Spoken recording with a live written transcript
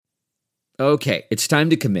Okay, it's time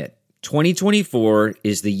to commit. 2024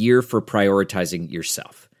 is the year for prioritizing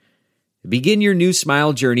yourself. Begin your new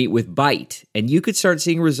smile journey with Byte, and you could start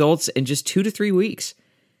seeing results in just 2 to 3 weeks.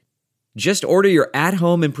 Just order your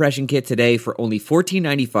at-home impression kit today for only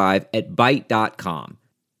 $14.95 at Byte.com.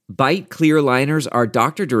 Byte clear liners are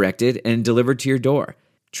doctor-directed and delivered to your door.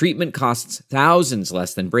 Treatment costs thousands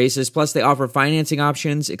less than braces, plus they offer financing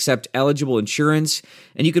options, accept eligible insurance,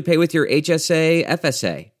 and you could pay with your HSA,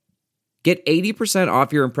 FSA. Get 80%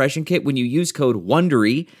 off your impression kit when you use code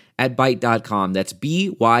WONDERY at Byte.com. That's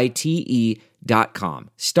BYTE.com.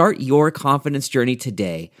 Start your confidence journey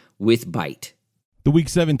today with Byte. The Week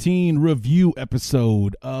 17 review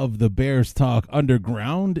episode of the Bears Talk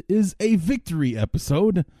Underground is a victory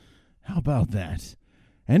episode. How about that?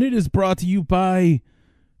 And it is brought to you by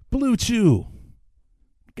Blue Chew.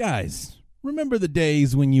 Guys, remember the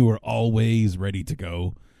days when you were always ready to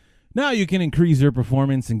go? Now you can increase your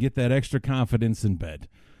performance and get that extra confidence in bed.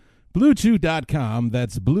 BlueChew.com,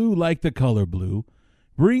 that's blue like the color blue,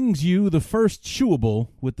 brings you the first chewable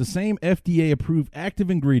with the same FDA-approved active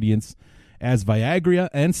ingredients as Viagra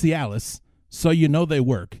and Cialis, so you know they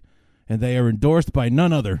work. And they are endorsed by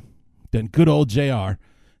none other than good old JR,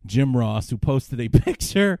 Jim Ross, who posted a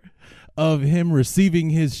picture of him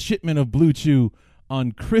receiving his shipment of Blue Chew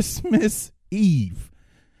on Christmas Eve.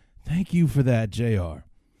 Thank you for that, JR.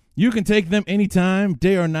 You can take them anytime,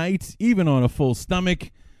 day or night, even on a full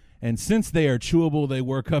stomach. And since they are chewable, they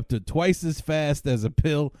work up to twice as fast as a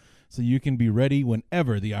pill, so you can be ready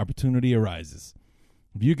whenever the opportunity arises.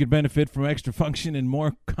 If you could benefit from extra function and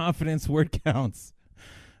more confidence where it counts.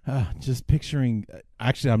 Just picturing,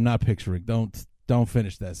 actually, I'm not picturing. Don't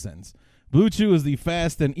finish that sentence. Blue Chew is the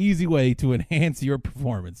fast and easy way to enhance your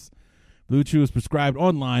performance. Blue Chew is prescribed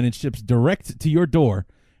online and ships direct to your door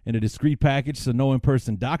in a discreet package, so no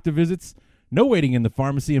in-person doctor visits, no waiting in the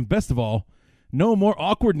pharmacy, and best of all, no more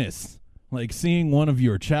awkwardness, like seeing one of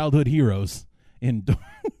your childhood heroes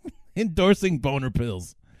endorsing boner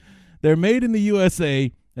pills. They're made in the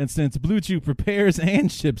USA, and since Blue Chew prepares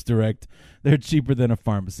and ships direct, they're cheaper than a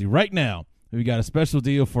pharmacy. Right now, we got a special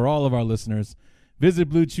deal for all of our listeners. Visit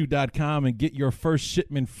BlueChew.com and get your first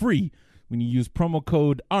shipment free when you use promo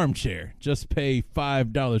code ARMCHAIR. Just pay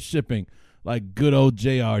 $5 shipping like good old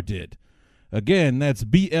JR did. Again, that's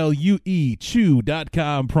BLUE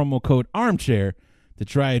Chew.com, promo code ARMCHAIR to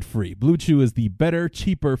try it free. Blue Chew is the better,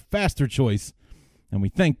 cheaper, faster choice, and we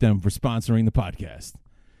thank them for sponsoring the podcast.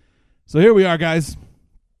 So here we are, guys.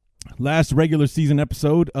 Last regular season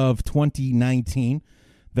episode of 2019.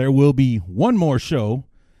 There will be one more show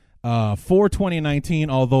for 2019,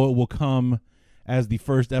 although it will come as the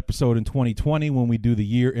first episode in 2020 when we do the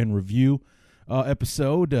year in review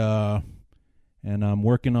episode. And I'm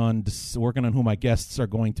working on who my guests are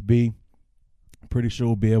going to be. Pretty sure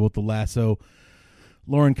we'll be able to lasso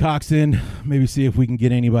Lauren Cox in, maybe see if we can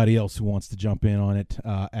get anybody else who wants to jump in on it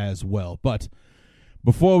as well. But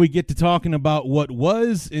before we get to talking about what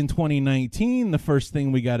was in 2019, the first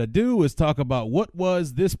thing we got to do is talk about what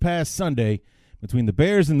was this past Sunday between the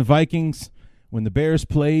Bears and the Vikings when the Bears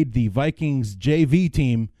played the Vikings JV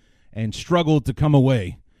team and struggled to come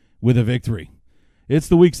away with a victory. It's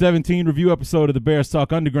the Week 17 review episode of the Bears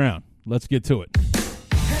Talk Underground. Let's get to it.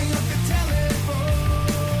 Hang up the telephone.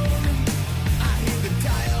 I hear the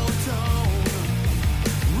dial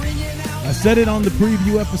tone ringing out. I said it on the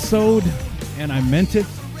preview episode, and I meant it.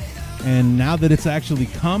 And now that it's actually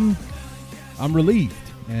come, I'm relieved.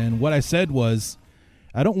 And what I said was,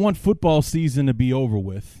 I don't want football season to be over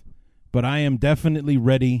with, but I am definitely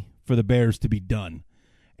ready for the Bears to be done.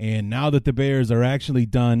 And now that the Bears are actually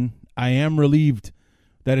done, I am relieved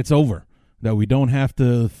that it's over, that we don't have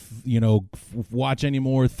to, watch any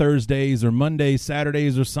more Thursdays or Mondays,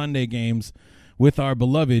 Saturdays or Sunday games with our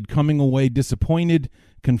beloved coming away disappointed,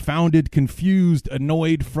 confounded, confused,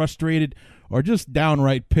 annoyed, frustrated, or just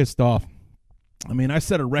downright pissed off. I mean, I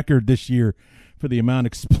set a record this year for the amount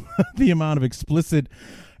of explicit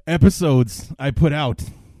episodes I put out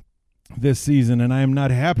this season, and I am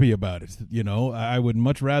not happy about it. I would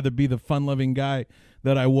much rather be the fun-loving guy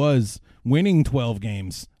that I was winning 12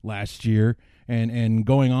 games last year and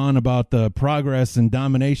going on about the progress and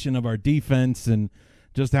domination of our defense and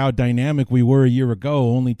just how dynamic we were a year ago,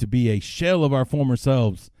 only to be a shell of our former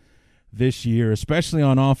selves this year, especially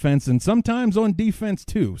on offense and sometimes on defense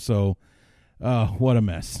too. So what a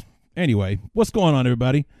mess. Anyway, what's going on,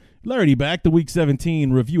 everybody? Larry back, the Week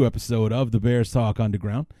 17 review episode of the Bears Talk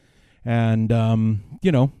Underground. And,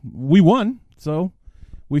 we won, so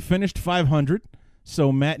we finished 500.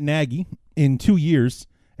 So Matt Nagy, in 2 years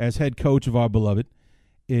as head coach of our beloved,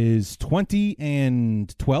 is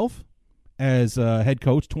 20-12 as head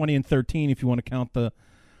coach, 20-13 if you want to count the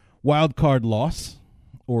wild card loss,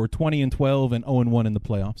 or 20-12 and 0-1 in the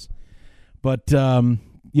playoffs. But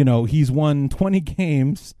he's won 20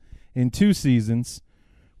 games in 2 seasons,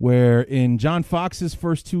 where in John Fox's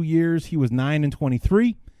first 2 years he was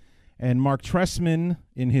 9-23, and Mark Trestman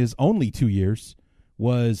in his only 2 years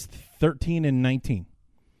was 13-19.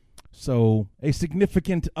 So a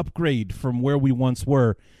significant upgrade from where we once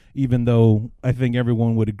were, even though I think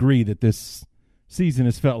everyone would agree that this season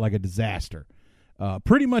has felt like a disaster.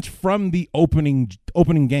 Pretty much from the opening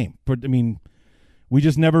game. But I mean, we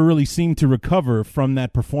just never really seemed to recover from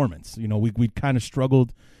that performance. We kind of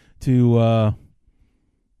struggled to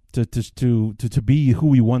be who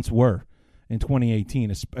we once were in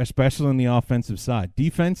 2018, especially on the offensive side.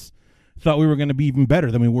 Defense, thought we were going to be even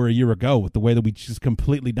better than we were a year ago with the way that we just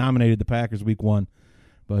completely dominated the Packers week 1.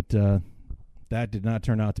 But that did not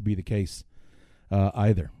turn out to be the case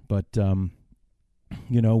either. But,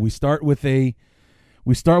 we start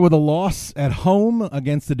with a loss at home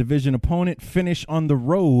against a division opponent, finish on the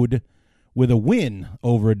road with a win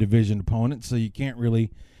over a division opponent, so you can't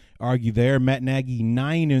really argue there. Matt Nagy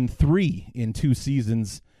 9-3 in 2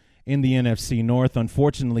 seasons in the NFC North.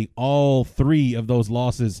 Unfortunately, all 3 of those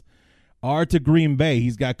losses are to Green Bay.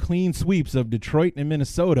 He's got clean sweeps of Detroit and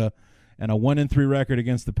Minnesota and a 1-3 record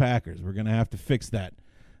against the Packers. We're going to have to fix that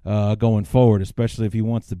going forward, especially if he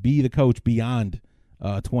wants to be the coach beyond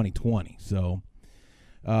 2020. So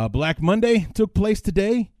Black Monday took place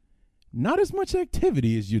today. Not as much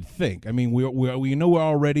activity as you'd think. I mean, we know we're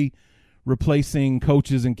already replacing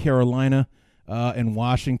coaches in Carolina and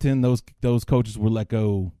Washington. Those coaches were let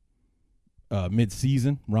go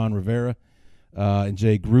mid-season. Ron Rivera and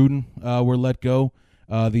Jay Gruden were let go.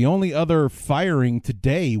 The only other firing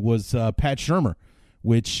today was Pat Shurmur,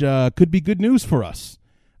 which could be good news for us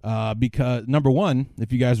because, number one,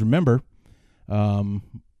 if you guys remember,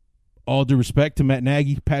 all due respect to Matt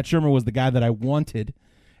Nagy, Pat Shurmur was the guy that I wanted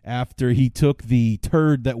after he took the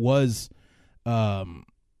turd that was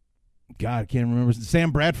I can't remember,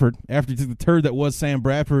 Sam Bradford, after he took the turd that was Sam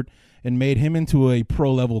Bradford and made him into a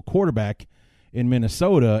pro-level quarterback in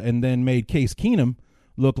Minnesota, and then made Case Keenum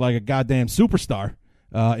look like a goddamn superstar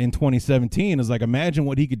in 2017. It's like, imagine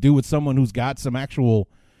what he could do with someone who's got some actual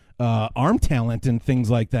arm talent and things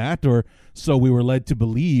like that, or so we were led to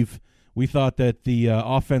believe. We thought that the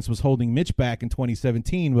offense was holding Mitch back in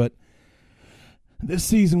 2017, but this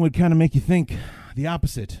season would kind of make you think the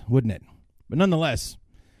opposite, wouldn't it? But nonetheless,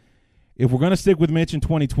 if we're going to stick with Mitch in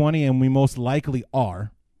 2020, and we most likely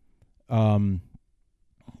are,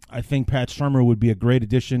 I think Pat Shurmur would be a great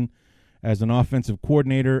addition as an offensive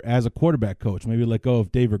coordinator, as a quarterback coach. Maybe let go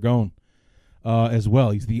of Dave Ragone as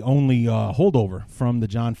well. He's the only holdover from the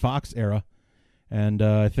John Fox era, and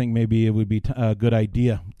I think maybe it would be a good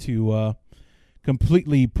idea to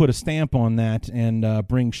completely put a stamp on that and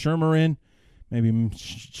bring Shurmur in, maybe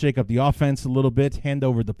shake up the offense a little bit, hand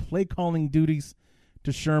over the play-calling duties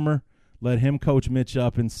to Shurmur, let him coach Mitch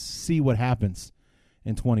up, and see what happens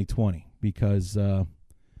in 2020 because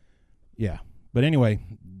yeah. But anyway,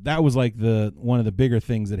 that was like one of the bigger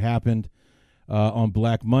things that happened on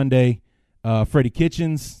Black Monday. Freddie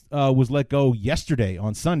Kitchens was let go yesterday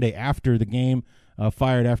on Sunday after the game,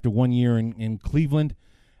 fired after 1 year in Cleveland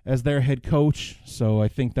as their head coach. So I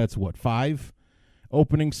think that's, 5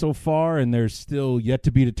 openings so far, and there's still yet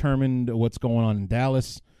to be determined what's going on in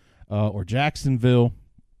Dallas or Jacksonville,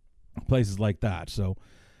 places like that. So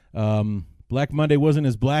Black Monday wasn't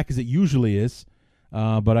as black as it usually is.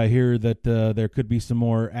 But I hear that there could be some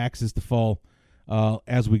more axes to fall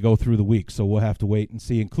as we go through the week. So we'll have to wait and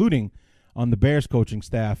see, including on the Bears coaching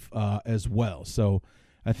staff as well. So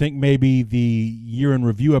I think maybe the year in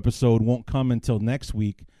review episode won't come until next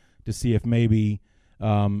week to see if maybe,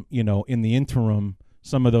 in the interim,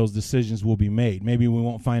 some of those decisions will be made. Maybe we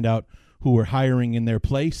won't find out who we're hiring in their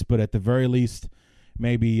place, but at the very least,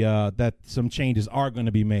 maybe that some changes are going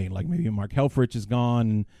to be made. Like maybe Mark Helfrich is gone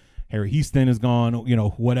and Harry Houston is gone,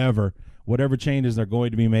 whatever changes are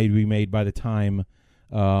going to be made by the time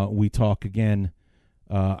we talk again.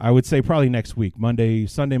 I would say probably next week, Monday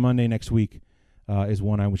next week is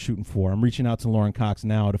one I was shooting for. I'm reaching out to Lauren Cox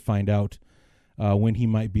now to find out when he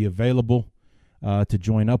might be available to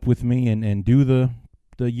join up with me and do the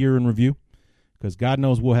year in review, because God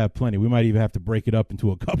knows we'll have plenty. We might even have to break it up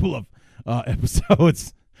into a couple of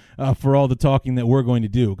episodes for all the talking that we're going to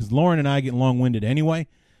do, because Lauren and I get long-winded anyway.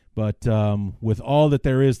 But with all that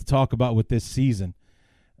there is to talk about with this season,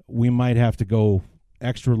 we might have to go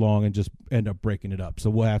extra long and just end up breaking it up. So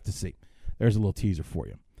we'll have to see. There's a little teaser for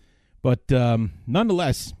you. But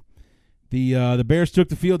nonetheless, the Bears took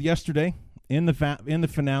the field yesterday in the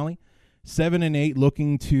finale 7-8,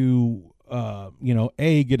 looking to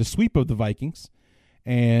get a sweep of the Vikings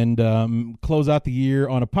and close out the year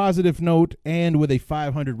on a positive note and with a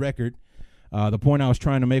 500 record. The point I was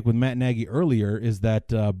trying to make with Matt Nagy earlier is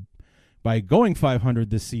that by going 500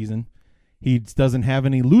 this season, he doesn't have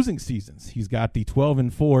any losing seasons. He's got the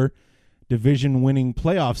 12-4 division-winning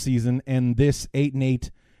playoff season and this 8-8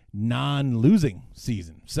 non-losing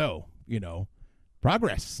season. So,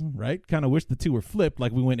 progress, right? Kind of wish the two were flipped,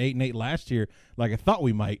 like we went 8-8 last year, like I thought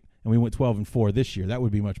we might, and we went 12-4 this year. That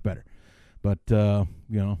would be much better. But,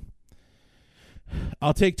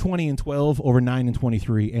 I'll take 20-12 over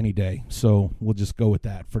 9-23 any day. So we'll just go with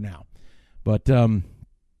that for now. But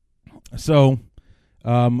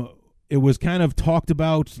it was kind of talked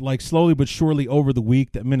about like slowly but surely over the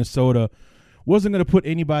week that Minnesota wasn't going to put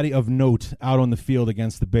anybody of note out on the field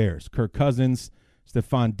against the Bears. Kirk Cousins,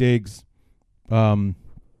 Stephon Diggs,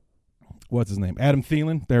 what's his name? Adam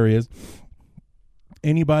Thielen, there he is.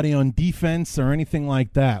 Anybody on defense or anything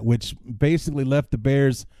like that, which basically left the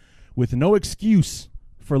Bears with no excuse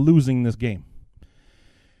for losing this game.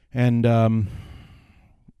 And, it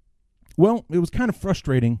was kind of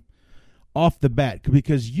frustrating off the bat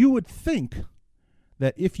because you would think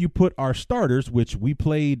that if you put our starters, which we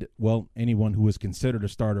played, anyone who is considered a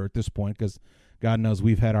starter at this point, because God knows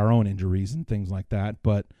we've had our own injuries and things like that,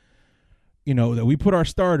 but, that we put our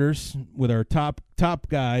starters with our top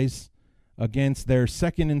guys against their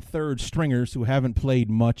second and third stringers who haven't played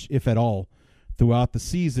much, if at all, throughout the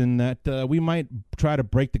season, that we might try to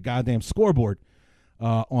break the goddamn scoreboard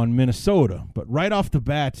on Minnesota. But right off the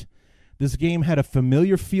bat, this game had a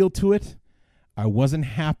familiar feel to it. I wasn't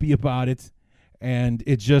happy about it, and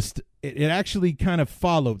it actually kind of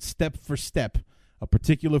followed step for step a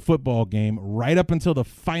particular football game right up until the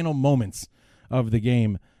final moments of the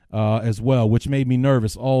game as well, which made me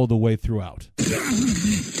nervous all the way throughout.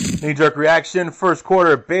 Knee-jerk reaction, first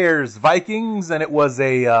quarter, Bears-Vikings, and it was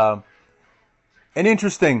an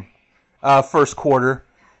interesting first quarter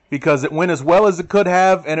because it went as well as it could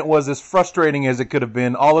have, and it was as frustrating as it could have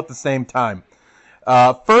been all at the same time.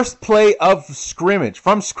 First play of scrimmage.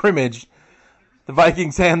 From scrimmage, the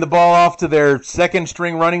Vikings hand the ball off to their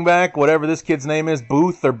second-string running back, whatever this kid's name is,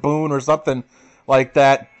 Booth or Boone or something like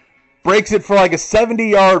that. Breaks it for like a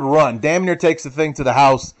 70-yard run. Damn near takes the thing to the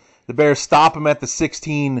house. The Bears stop him at the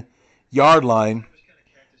 16-yard line.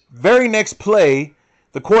 Very next play,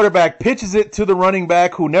 the quarterback pitches it to the running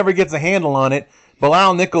back who never gets a handle on it.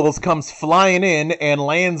 Bilal Nichols comes flying in and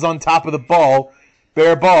lands on top of the ball,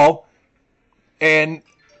 Bear ball. And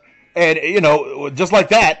just like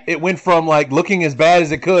that, it went from like looking as bad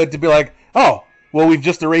as it could to be like, oh, well, we've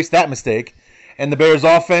just erased that mistake. And the Bears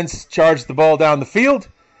offense charged the ball down the field,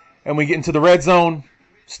 and we get into the red zone,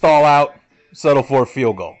 stall out, settle for a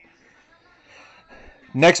field goal.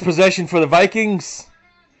 Next possession for the Vikings,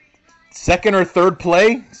 second or third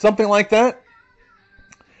play, something like that.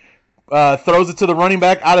 Throws it to the running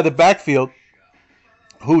back out of the backfield,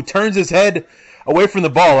 who turns his head away from the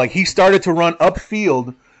ball. Like he started to run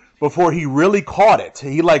upfield before he really caught it.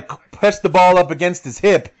 He pressed the ball up against his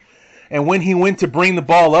hip, and when he went to bring the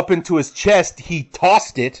ball up into his chest, he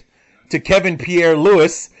tossed it to Kevin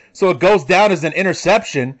Pierre-Louis. So it goes down as an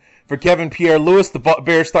interception for Kevin Pierre-Louis. The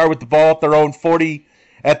Bears start with the ball at their own 40,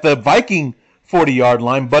 at the Viking 40-yard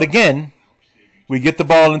line. But again, we get the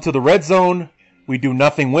ball into the red zone. We do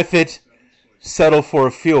nothing with it. Settle for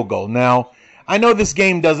a field goal. Now, I know this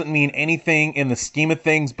game doesn't mean anything in the scheme of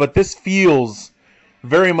things, but this feels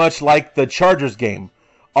very much like the Chargers game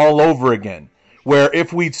all over again, where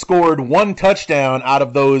if we'd scored one touchdown out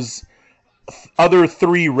of those other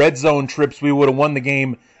three red zone trips, we would have won the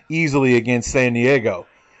game easily against San Diego.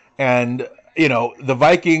 And, the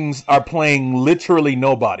Vikings are playing literally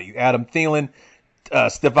nobody. Adam Thielen,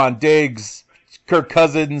 Stephon Diggs, Kirk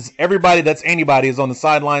Cousins, everybody that's anybody is on the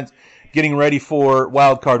sidelines getting ready for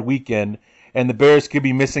Wild Card Weekend, and the Bears could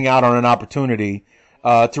be missing out on an opportunity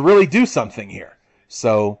to really do something here.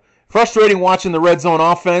 So, frustrating watching the red zone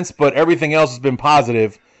offense, but everything else has been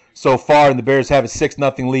positive so far, and the Bears have a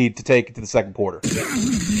 6-0 lead to take into the second quarter.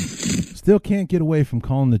 Still can't get away from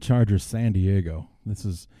calling the Chargers San Diego.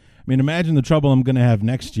 Imagine the trouble I'm going to have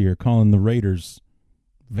next year calling the Raiders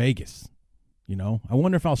Vegas. I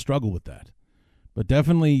wonder if I'll struggle with that. But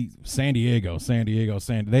definitely San Diego. They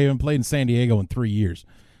haven't played in San Diego in 3 years,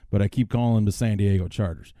 but I keep calling them the San Diego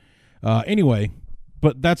Chargers. Anyway,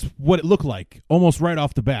 but that's what it looked like almost right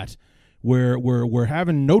off the bat, where we're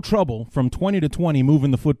having no trouble from 20-20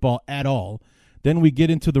 moving the football at all. Then we get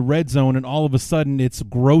into the red zone, and all of a sudden it's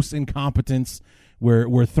gross incompetence.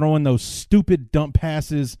 We're throwing those stupid dump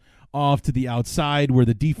passes off to the outside where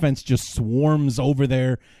the defense just swarms over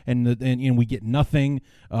there and we get nothing.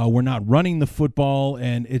 We're not running the football,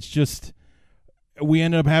 and it's just we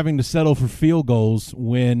ended up having to settle for field goals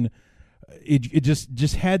when it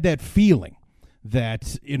just had that feeling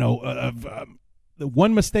that, the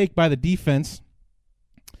one mistake by the defense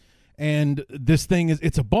and this thing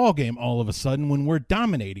it's a ball game all of a sudden when we're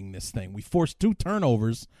dominating this thing. We forced 2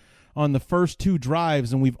 turnovers on the first 2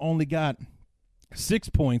 drives, and we've only got 6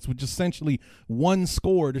 points, which is essentially 1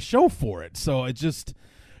 score to show for it. So it just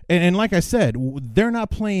and like I said, they're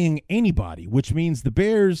not playing anybody, which means the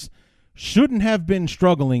Bears shouldn't have been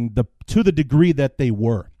struggling to the degree that they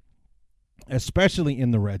were, especially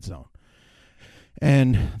in the red zone.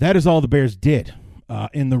 And that is all the Bears did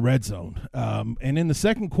in the red zone. And in the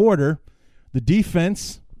second quarter, the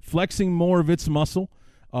defense flexing more of its muscle,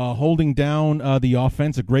 holding down the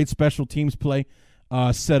offense, a great special teams play,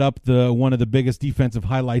 set up one of the biggest defensive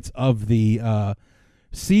highlights of the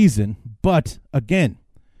season. But again,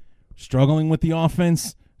 struggling with the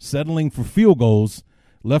offense, settling for field goals,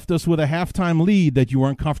 left us with a halftime lead that you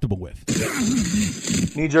weren't comfortable with.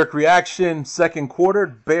 Knee-jerk reaction, second quarter,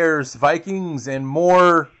 Bears, Vikings, and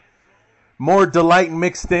more delight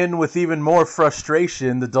mixed in with even more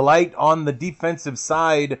frustration. The delight on the defensive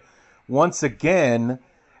side once again,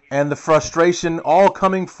 and the frustration all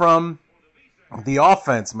coming from the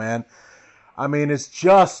offense, man. I mean, it's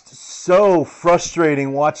just so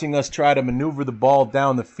frustrating watching us try to maneuver the ball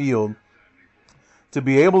down the field. To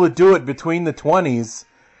be able to do it between the 20s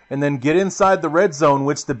and then get inside the red zone,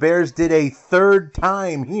 which the Bears did a third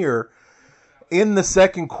time here in the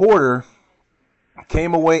second quarter,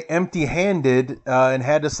 came away empty-handed and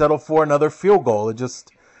had to settle for another field goal. It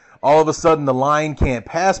just, all of a sudden, the line can't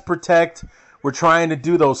pass protect. We're trying to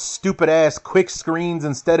do those stupid-ass quick screens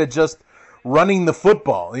instead of just running the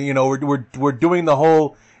football. You know, we're doing the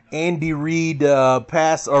whole Andy Reid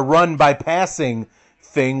pass or run by passing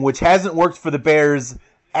thing, which hasn't worked for the Bears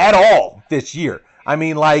at all this year. I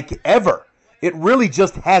mean, like, ever. It really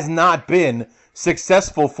just has not been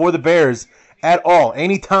successful for the Bears at all.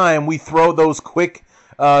 Anytime we throw those quick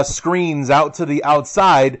screens out to the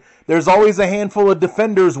outside, there's always a handful of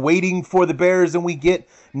defenders waiting for the Bears, and we get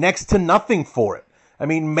next to nothing for it. I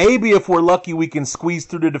mean, maybe if we're lucky, we can squeeze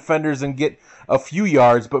through the defenders and get a few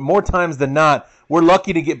yards, but more times than not, we're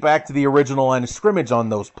lucky to get back to the original line of scrimmage on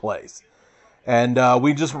those plays. And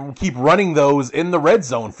we just keep running those in the red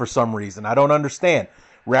zone for some reason. I don't understand.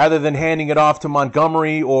 Rather than handing it off to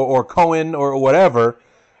Montgomery or Cohen or whatever,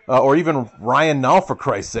 or even Ryan Nall, for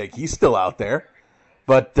Christ's sake. He's still out there.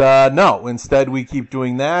 But no, instead we keep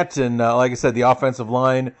doing that. And like I said, the offensive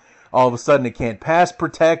line, all of a sudden it can't pass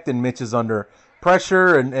protect, and Mitch is under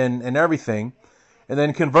pressure and everything. And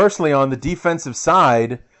then conversely, on the defensive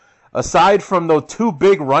side, aside from those 2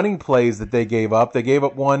 big running plays that they gave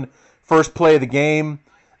up one first play of the game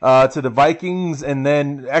to the Vikings, and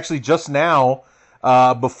then actually just now,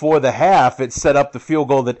 before the half, it set up the field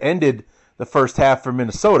goal that ended the first half for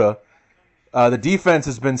Minnesota. The defense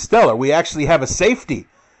has been stellar. We actually have a safety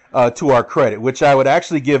to our credit, which I would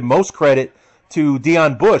actually give most credit to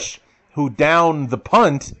Deion Bush, who downed the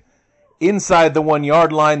punt inside the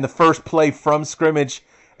 1-yard line, the first play from scrimmage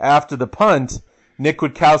after the punt. Nick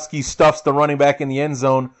Kwiatkowski stuffs the running back in the end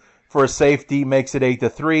zone for a safety, makes it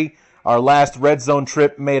 8-3. Our last red zone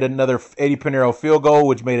trip made another Eddie Pinheiro field goal,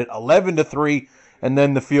 which made it 11-3, and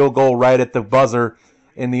then the field goal right at the buzzer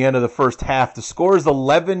in the end of the first half. The score is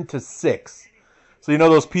 11-6. So you know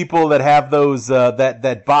those people that have those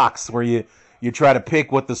that box where you try to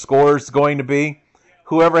pick what the score is going to be?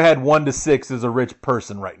 Whoever had 1-6 is a rich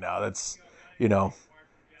person right now. That's, it's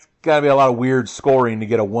got to be a lot of weird scoring to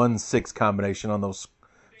get a 1-6 combination on those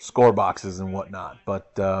score boxes and whatnot.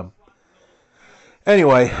 But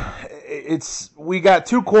anyway, we got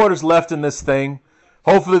 2 quarters left in this thing.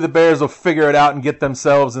 Hopefully the Bears will figure it out and get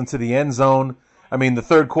themselves into the end zone. I mean, the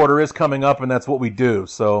third quarter is coming up, and that's what we do.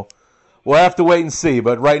 So we'll have to wait and see.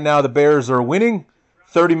 But right now the Bears are winning,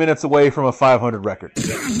 30 minutes away from a 500 record.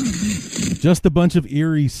 Just a bunch of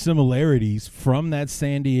eerie similarities from that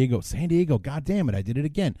San Diego, God damn it, I did it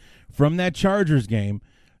again. From that Chargers game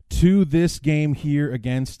to this game here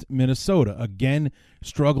against Minnesota. Again,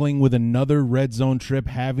 struggling with another red zone trip,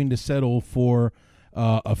 having to settle for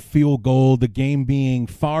a field goal, the game being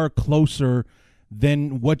far closer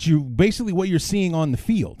than what you're seeing on the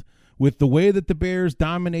field. With the way that the Bears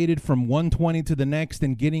dominated from 120 to the next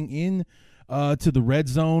and getting in to the red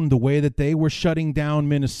zone, the way that they were shutting down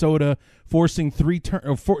Minnesota, forcing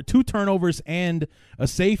 2 turnovers and a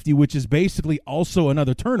safety, which is basically also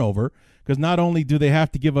another turnover, because not only do they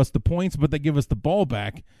have to give us the points, but they give us the ball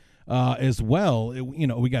back. as well.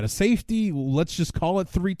 We got a safety. Let's just call it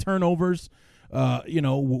 3 turnovers.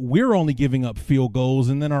 We're only giving up field goals,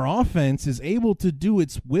 and then our offense is able to do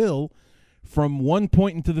its will from one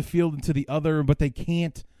point into the field into the other, but they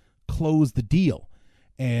can't close the deal.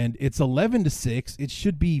 And it's 11-6. It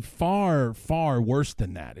should be far, far worse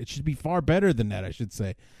than that. It should be far better than that, I should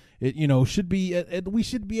say. It should be we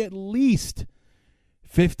should be at least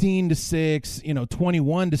 15-6,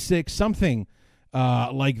 21-6, something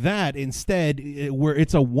like that. Instead, where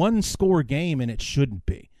it's a 1-score game, and it shouldn't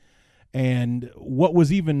be. And what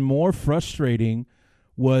was even more frustrating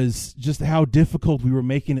was just how difficult we were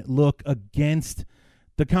making it look against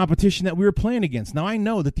the competition that we were playing against. Now, I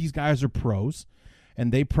know that these guys are pros,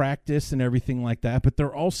 and they practice and everything like that, but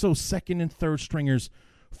they're also second and third stringers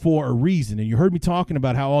for a reason. And you heard me talking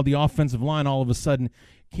about how all the offensive line all of a sudden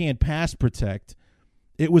can't pass protect.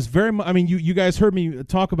 It was very much, you guys heard me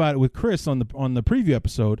talk about it with Chris on the preview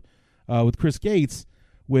episode with Chris Gates,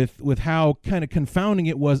 with how kind of confounding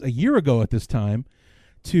it was a year ago at this time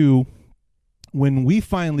to when we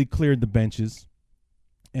finally cleared the benches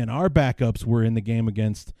and our backups were in the game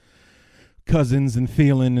against Cousins and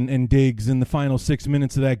Thielen and Diggs in the final 6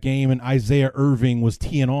 minutes of that game, and Isaiah Irving was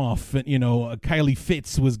teeing off, and Kylie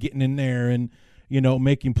Fitz was getting in there and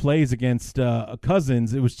making plays against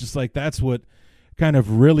Cousins. It was just like that's what kind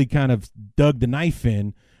of dug the knife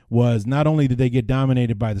in. Was not only did they get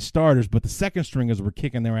dominated by the starters, but the second stringers were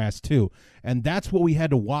kicking their ass too. And that's what we had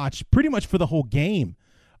to watch pretty much for the whole game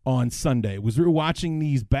on Sunday. We were watching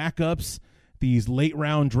these backups, these late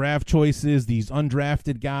round draft choices, these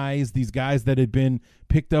undrafted guys, these guys that had been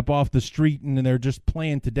picked up off the street and they're just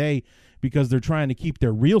playing today because they're trying to keep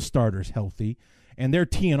their real starters healthy. And they're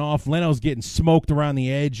teeing off. Leno's getting smoked around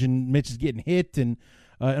the edge and Mitch is getting hit and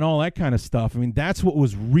all that kind of stuff. That's what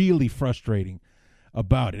was really frustrating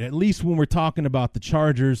about it. At least when we're talking about the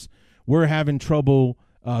Chargers, we're having trouble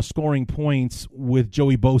scoring points with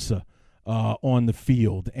Joey Bosa on the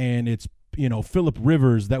field, and it's Phillip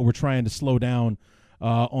Rivers that we're trying to slow down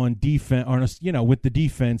on defense, with the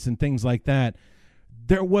defense and things like that.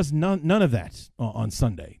 There was none of that on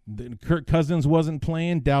Sunday. Kirk Cousins wasn't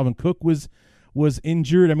playing. Dalvin Cook was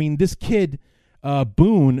injured. This kid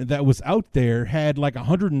Boone that was out there had like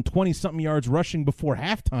 120 something yards rushing before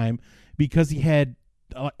halftime because he had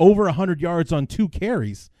over 100 yards on 2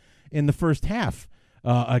 carries in the first half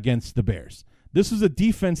against the Bears. This was a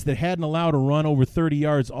defense that hadn't allowed a run over 30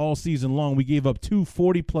 yards all season long. We gave up 2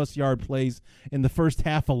 40-plus yard plays in the first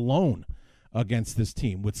half alone against this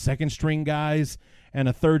team with second-string guys and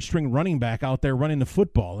a third-string running back out there running the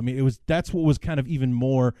football. That's what was kind of even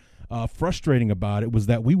more frustrating about it, was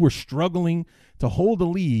that we were struggling to hold a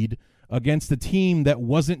lead against a team that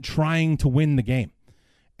wasn't trying to win the game.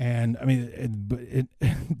 And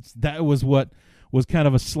that was what was kind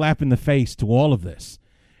of a slap in the face to all of this.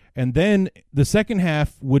 And then the second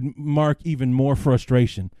half would mark even more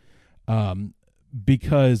frustration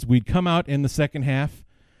because we'd come out in the second half,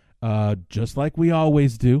 just like we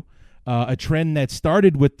always do, a trend that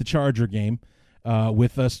started with the Charger game,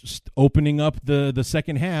 with us opening up the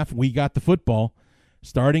second half. We got the football,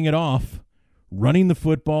 starting it off, running the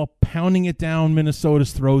football, pounding it down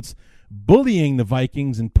Minnesota's throats, bullying the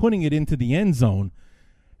Vikings and putting it into the end zone.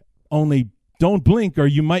 Only don't blink or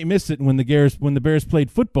you might miss it when the Bears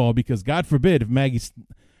played football, because God forbid if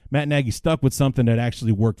Matt Nagy stuck with something that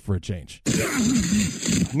actually worked for a change.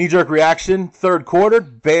 Knee-jerk reaction, third quarter,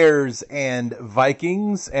 Bears and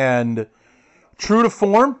Vikings, and true to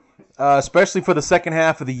form, especially for the second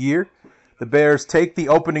half of the year, the Bears take the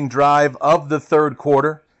opening drive of the third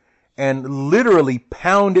quarter and literally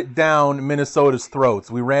pound it down Minnesota's throats.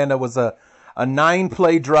 We ran, it was a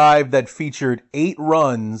 9-play drive that featured 8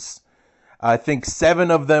 runs. I think 7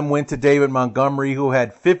 of them went to David Montgomery, who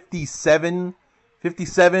had 54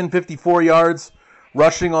 yards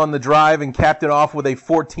rushing on the drive, and capped it off with a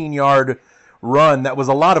 14-yard run. That was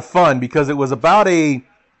a lot of fun because it was about a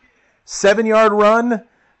 7-yard run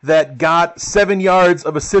that got 7 yards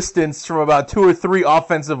of assistance from about 2 or 3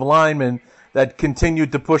 offensive linemen that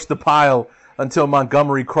continued to push the pile until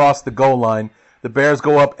Montgomery crossed the goal line. The Bears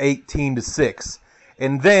go up 18-6.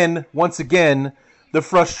 And then, once again, the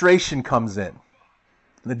frustration comes in.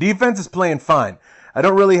 The defense is playing fine. I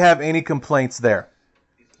don't really have any complaints there.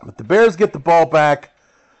 But the Bears get the ball back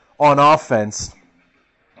on offense,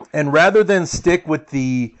 and rather than stick with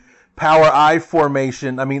the power I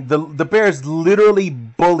formation, the Bears literally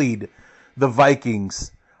bullied the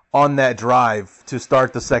Vikings on that drive to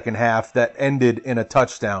start the second half that ended in a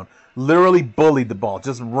touchdown. Literally bullied the ball.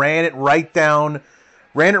 Just ran it right down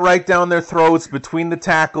their throats between the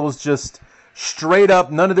tackles, just straight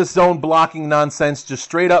up, none of this zone blocking nonsense, just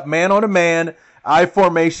straight up man on a man, I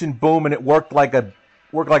formation, boom, and it worked like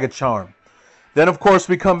a charm. Then, of course,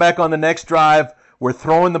 we come back on the next drive. We're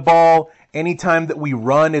throwing the ball. Anytime that we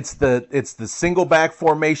run, it's the single back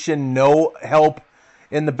formation, no help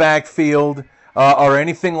in the backfield or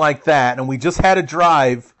anything like that. And we just had a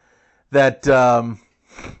drive that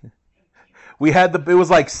it was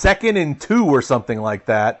like 2nd and 2 or something like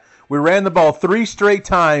that. We ran the ball 3 straight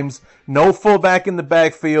times, no fullback in the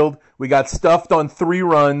backfield. We got stuffed on 3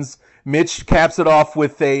 runs. Mitch caps it off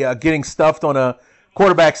with getting stuffed on a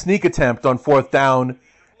quarterback sneak attempt on 4th down,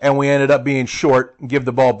 and we ended up being short and give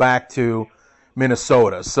the ball back to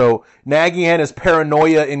Minnesota. So Nagy and his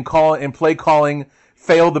paranoia in play calling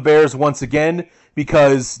failed the Bears once again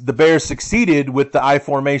because the Bears succeeded with the I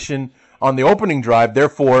formation on the opening drive.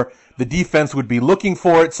 Therefore, the defense would be looking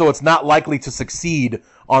for it, so it's not likely to succeed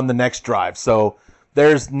on the next drive. So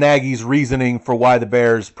there's Nagy's reasoning for why the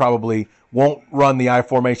Bears probably won't run the I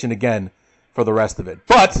formation again for the rest of it.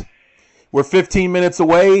 But we're 15 minutes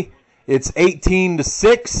away. It's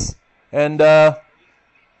 18-6, and the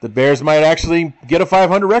Bears might actually get a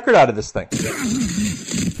 500 record out of this thing.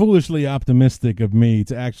 Foolishly optimistic of me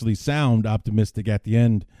to actually sound optimistic at the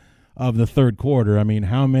end of the third quarter. I mean,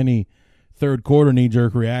 how many third quarter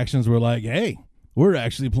knee-jerk reactions were like, hey, we're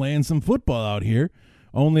actually playing some football out here,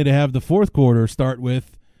 only to have the fourth quarter start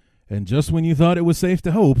with, and just when you thought it was safe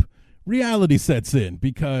to hope, reality sets in,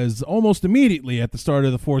 because almost immediately at the start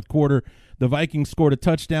of the fourth quarter, the Vikings scored a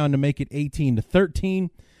touchdown to make it 18-13,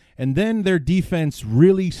 and then their defense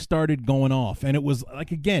really started going off. And it was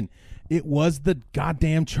like, again, it was the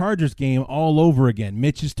goddamn Chargers game all over again.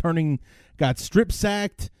 Mitch got strip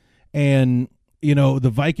sacked, and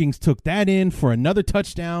the Vikings took that in for another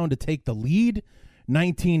touchdown to take the lead,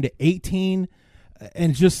 19-18,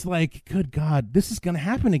 and just like, good God, this is going to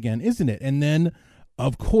happen again, isn't it? And then,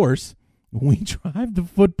 of course, we drive the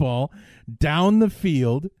football down the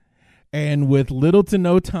field, and with little to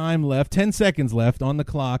no time left, 10 seconds left on the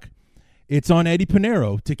clock, it's on Eddie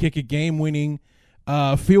Pinheiro to kick a game-winning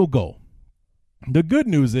field goal. The good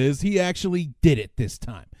news is he actually did it this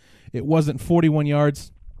time. It wasn't 41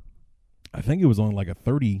 yards. I think it was only like a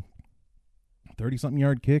 30-something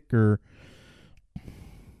yard kick, or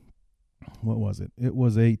what was it? It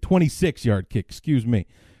was a 26-yard kick,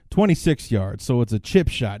 26 yards. So it's a chip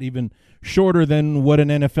shot, even shorter than what an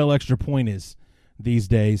NFL extra point is these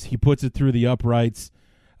days. He puts it through the uprights.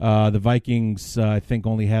 The Vikings, I think,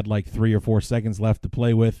 only had like 3 or 4 seconds left to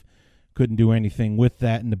play with. Couldn't do anything with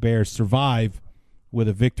that, and the Bears survive with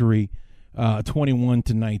a victory,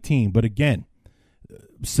 21-19. But again,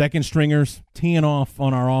 second stringers teeing off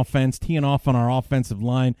on our offense, teeing off on our offensive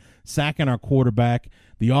line, sacking our quarterback.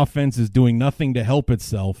 The offense is doing nothing to help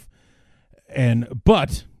itself.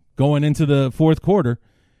 But going into the fourth quarter,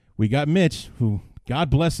 we got Mitch, who, God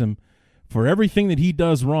bless him, for everything that he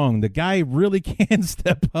does wrong, the guy really can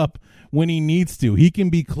step up when he needs to. He can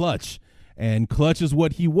be clutch, and clutch is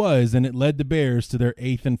what he was, and it led the Bears to their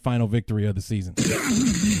 8th and final victory of the season.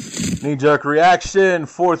 Knee-jerk reaction,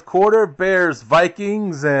 fourth quarter,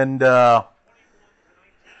 Bears-Vikings, and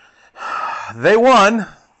they won.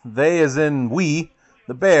 They as in we,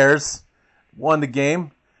 the Bears, won the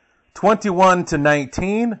game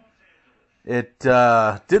 21-19. It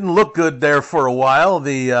didn't look good there for a while.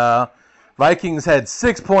 The Vikings had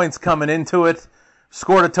 6 points coming into it,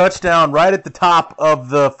 scored a touchdown right at the top of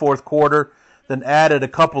the fourth quarter, then added a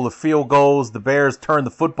couple of field goals. The Bears turned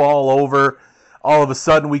the football over. All of a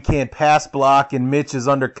sudden, we can't pass block, and Mitch is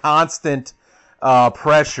under constant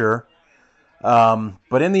pressure.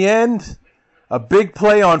 But in the end, a big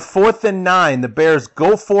play on 4th and 9. The Bears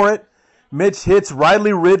go for it. Mitch hits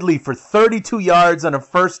Riley Ridley for 32 yards on a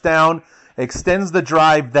first down, extends the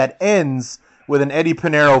drive that ends with an Eddie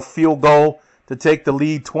Pinheiro field goal to take the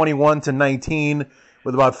lead 21-19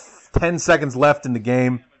 with about 10 seconds left in the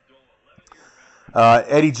game.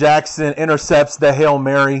 Eddie Jackson intercepts the Hail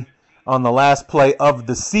Mary on the last play of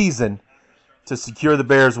the season to secure the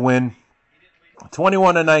Bears win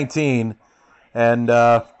 21-19.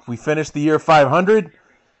 And we finished the year 500,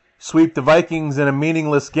 sweep the Vikings in a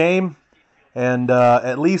meaningless game, and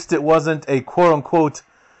at least it wasn't a quote-unquote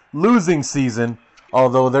losing season,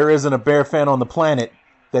 although there isn't a Bear fan on the planet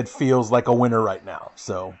that feels like a winner right now.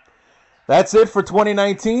 So that's it for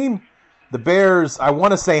 2019. The Bears, I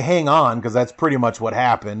want to say hang on, because that's pretty much what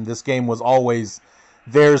happened. This game was always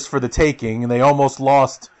theirs for the taking, and they almost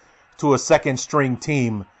lost to a second-string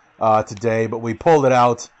team today, but we pulled it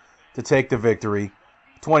out to take the victory,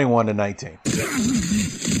 21-19.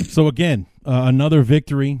 So again, another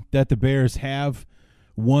victory that the Bears have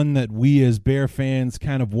one that we as Bear fans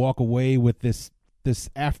kind of walk away with this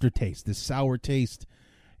aftertaste, this sour taste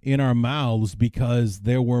in our mouths, because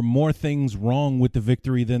there were more things wrong with the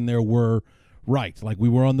victory than there were right. Like, we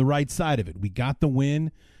were on the right side of it. We got the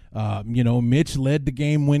win. Mitch led the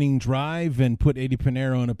game-winning drive and put Eddie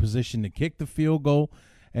Pinheiro in a position to kick the field goal,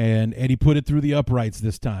 and Eddie put it through the uprights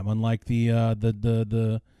this time, unlike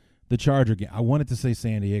the Charger game. I wanted to say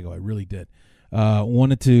San Diego. I really did.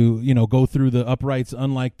 Wanted to go through the uprights,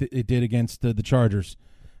 unlike it did against the Chargers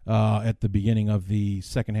at the beginning of the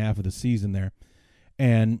second half of the season there.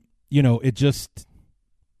 And, it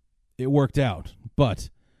worked out. But,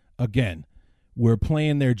 again, we're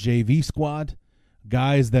playing their JV squad,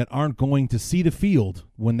 guys that aren't going to see the field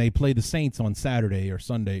when they play the Saints on Saturday or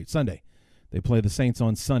Sunday. They play the Saints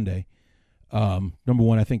on Sunday. Number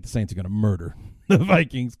one, I think the Saints are going to murder the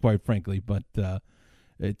Vikings, quite frankly. But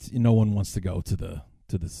it's no one wants to go to the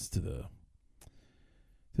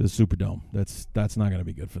Superdome. That's not going to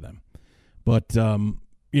be good for them. But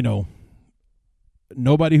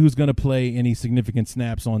nobody who's going to play any significant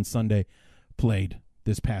snaps on Sunday played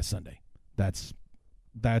this past Sunday. That's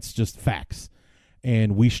just facts.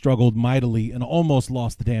 And we struggled mightily and almost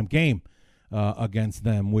lost the damn game against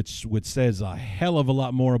them, which says a hell of a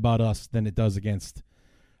lot more about us than it does against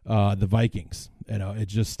the Vikings.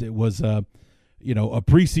 It was a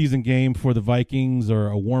preseason game for the Vikings, or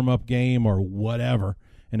a warm-up game, or whatever,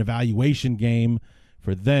 an evaluation game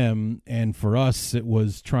for them. And for us, it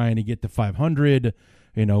was trying to get to 500,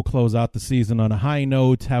 close out the season on a high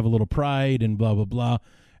note, have a little pride, and blah, blah, blah.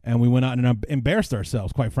 And we went out and embarrassed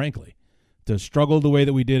ourselves, quite frankly, to struggle the way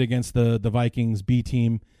that we did against the Vikings B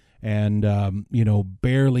team, and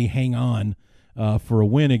barely hang on for a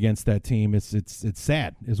win against that team. It's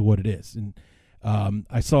sad, is what it is. And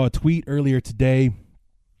I saw a tweet earlier today.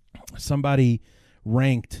 Somebody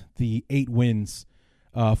ranked the 8 wins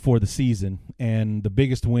for the season, and the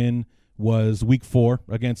biggest win was Week 4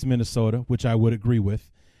 against Minnesota, which I would agree with.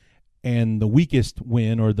 And the weakest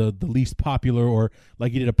win, or the least popular, or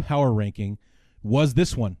like he did a power ranking, was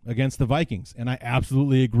this one against the Vikings. And I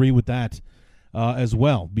absolutely agree with that as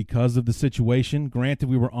well, because of the situation. Granted,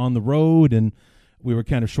 we were on the road and we were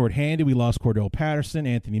kind of shorthanded. We lost Cordell Patterson.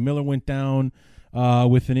 Anthony Miller went down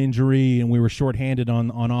with an injury, and we were shorthanded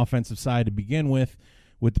on offensive side to begin with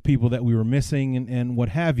the people that we were missing and what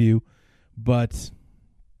have you. But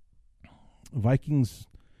Vikings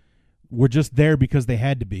were just there because they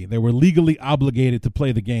had to be. They were legally obligated to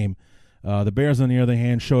play the game. The Bears, on the other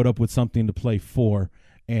hand, showed up with something to play for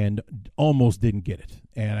and almost didn't get it.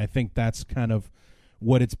 And I think that's kind of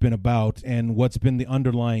what it's been about. And what's been the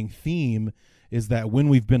underlying theme is that when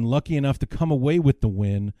we've been lucky enough to come away with the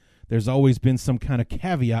win, there's always been some kind of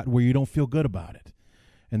caveat where you don't feel good about it.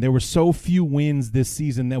 And there were so few wins this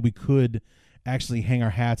season that we could actually hang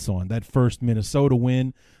our hats on. That first Minnesota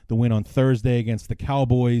win, the win on Thursday against the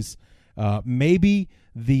Cowboys, maybe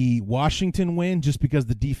the Washington win, just because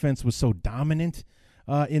the defense was so dominant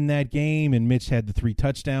in that game, and Mitch had the 3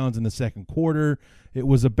 touchdowns in the second quarter. It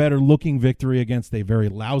was a better-looking victory against a very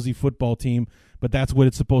lousy football team, but that's what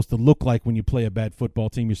it's supposed to look like when you play a bad football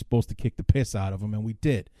team. You're supposed to kick the piss out of them, and we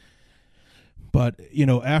did. But,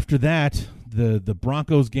 after that, the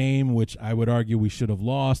Broncos game, which I would argue we should have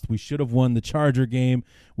lost. We should have won the Charger game.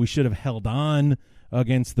 We should have held on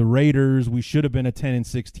against the Raiders. We should have been a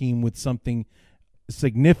 10-6 team with something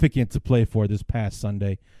significant to play for this past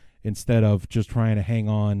Sunday, instead of just trying to hang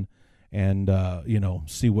on and,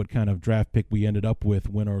 see what kind of draft pick we ended up with,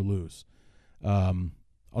 win or lose.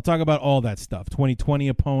 I'll talk about all that stuff. 2020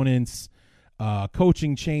 opponents,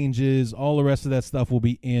 coaching changes, all the rest of that stuff will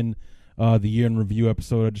be in the year in review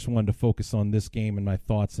episode. I just wanted to focus on this game and my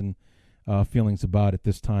thoughts and feelings about it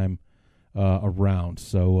this time around.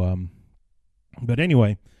 So, but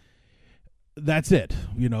anyway, that's it.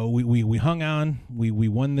 We hung on. We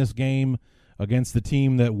won this game against the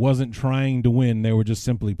team that wasn't trying to win. They were just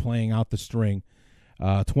simply playing out the string.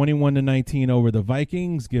 21-19 over the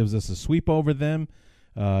Vikings gives us a sweep over them.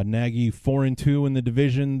 Nagy 4-2 in the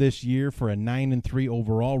division this year for a 9-3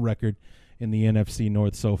 overall record in the NFC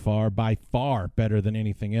North so far. By far better than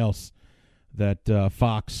anything else that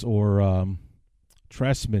Fox or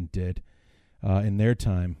Trestman did in their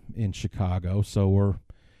time in Chicago. So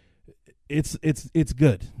it's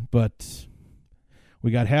good, but we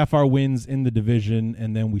got half our wins in the division,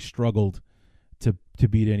 and then we struggled to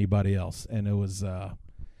beat anybody else, and it was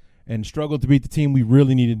and struggled to beat the team we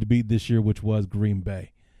really needed to beat this year, which was Green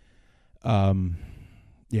Bay.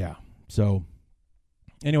 Yeah. So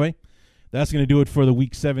anyway, that's going to do it for the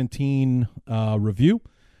Week 17 review.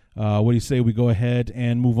 What do you say we go ahead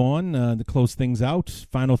and move on to close things out?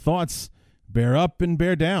 Final thoughts, Bear up and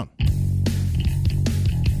bear down.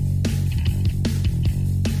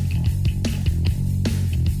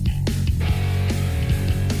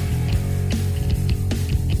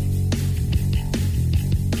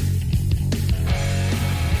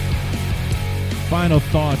 Final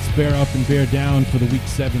thoughts, bear up and bear down for the Week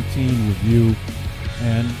 17 review.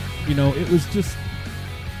 And, you know, it was just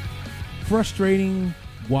frustrating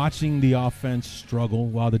watching the offense struggle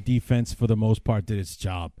while the defense, for the most part, did its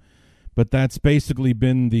job. But that's basically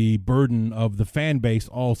been the burden of the fan base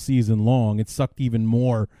all season long. It sucked even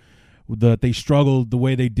more that they struggled the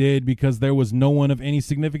way they did because there was no one of any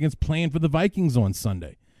significance playing for the Vikings on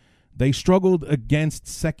Sunday. They struggled against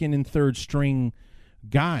second and third string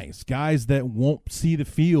guys that won't see the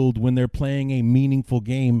field when they're playing a meaningful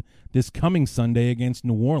game this coming Sunday against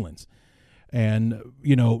New Orleans. And,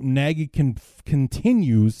 you know, Nagy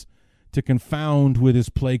continues to confound with his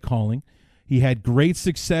play calling. He had great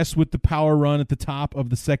success with the power run at the top of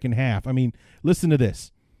the second half. I mean, listen to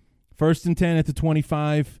this. 1st and 10 at the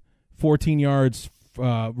 25, 14 yards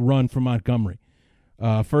run for Montgomery.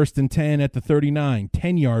 1st and 10 at the 39,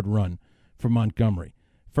 10-yard run for Montgomery.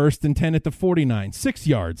 1st and 10 at the 49, 6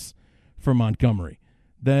 yards for Montgomery.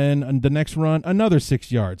 Then the next run, another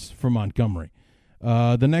 6 yards for Montgomery.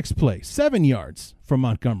 The next play, 7 yards for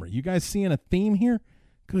Montgomery. You guys seeing a theme here?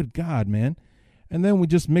 Good God, man. And then we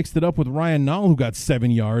just mixed it up with Ryan Nall, who got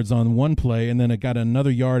 7 yards on one play, and then it got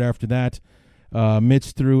another yard after that.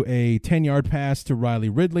 Mitch threw a 10-yard pass to Riley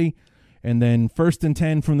Ridley. And then 1st and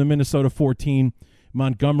 10 from the Minnesota 14,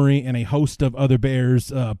 Montgomery and a host of other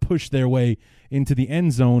Bears pushed their way into the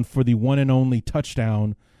end zone for the one and only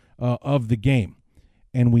touchdown of the game.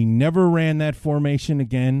 And we never ran that formation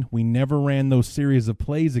again. We never ran those series of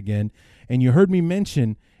plays again. And you heard me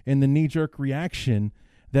mention in the knee-jerk reaction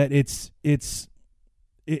that it's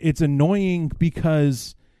annoying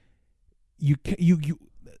because you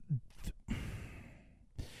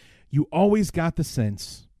always got the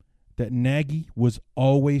sense that Nagy was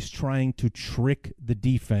always trying to trick the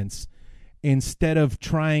defense instead of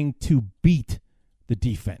trying to beat the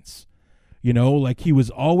defense. You know, like he was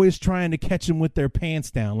always trying to catch them with their pants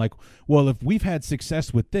down. Like, well, if we've had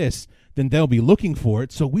success with this, then they'll be looking for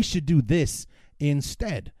it, so we should do this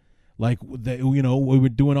instead. Like, you know, we were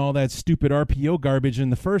doing all that stupid RPO garbage in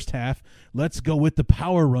the first half. Let's go with the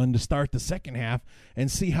power run to start the second half and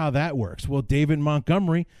see how that works. Well, David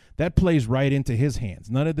Montgomery, that plays right into his hands.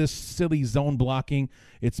 None of this silly zone blocking.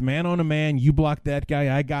 It's man on a man. You block that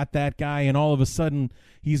guy, I got that guy, and all of a sudden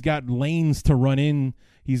he's got lanes to run in.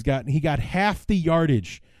 He got half the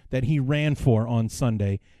yardage that he ran for on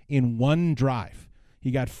Sunday in one drive. He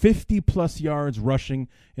got 50-plus yards rushing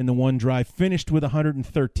in the one drive, finished with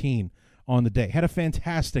 113 on the day. Had a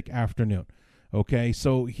fantastic afternoon, okay?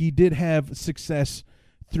 So he did have success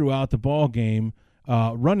throughout the ball game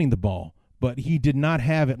running the ball, but he did not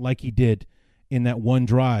have it like he did in that one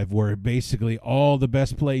drive where basically all the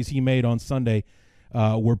best plays he made on Sunday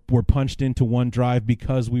were punched into one drive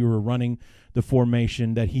because we were running the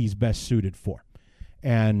formation that he's best suited for.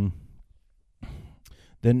 And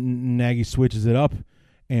then Nagy switches it up,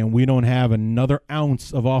 and we don't have another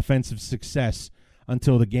ounce of offensive success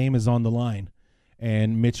until the game is on the line,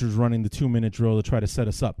 and Mitch is running the 2-minute drill to try to set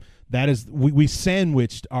us up. That is, we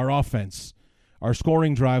sandwiched our offense. Our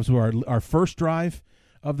scoring drives were our first drive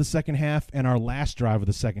of the second half and our last drive of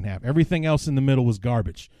the second half. Everything else in the middle was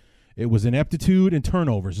garbage. It was ineptitude and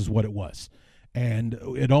turnovers is what it was. And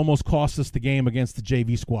it almost cost us the game against the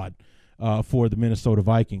JV squad for the Minnesota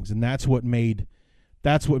Vikings. And that's what made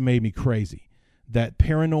me crazy. That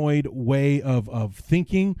paranoid way of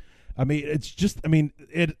thinking. I mean, it's just, I mean,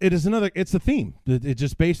 it is another, it's a theme. It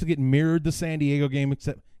just basically mirrored the San Diego game,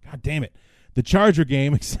 except, God damn it, the Charger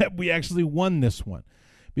game, except we actually won this one.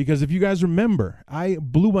 Because if you guys remember, I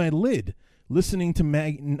blew my lid listening to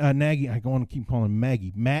Nagy, I want to keep calling him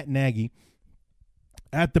Maggie, Matt Nagy,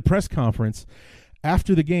 at the press conference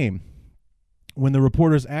after the game when the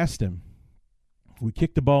reporters asked him, we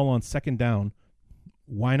kicked the ball on second down,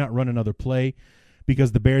 why not run another play?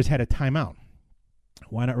 Because the Bears had a timeout.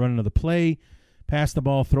 Why not run another play, pass the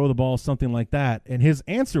ball, throw the ball, something like that? And his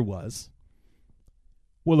answer was,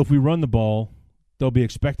 well, if we run the ball, they'll be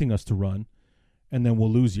expecting us to run, and then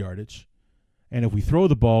we'll lose yardage. And if we throw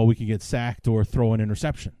the ball, we can get sacked or throw an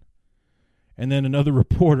interception. And then another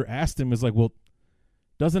reporter asked him, is like, well,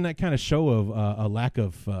 doesn't that kind of show a lack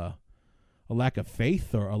of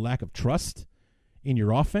faith or a lack of trust in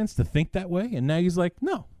your offense to think that way? And Nagy's like,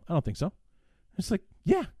 no, I don't think so. It's like,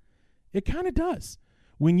 yeah, it kind of does.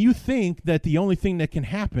 When you think that the only thing that can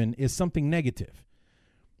happen is something negative,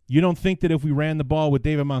 You don't think that if we ran the ball with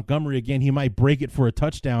David Montgomery again, he might break it for a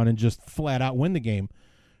touchdown and just flat out win the game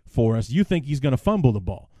for us. You think he's going to fumble the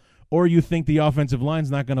ball. Or you think the offensive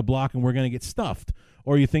line's not going to block and we're going to get stuffed.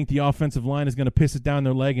 Or you think the offensive line is going to piss it down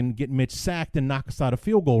their leg and get Mitch sacked and knock us out of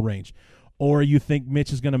field goal range. Or you think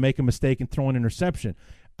Mitch is going to make a mistake and throw an interception.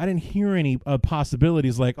 I didn't hear any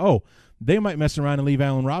possibilities like, oh, they might mess around and leave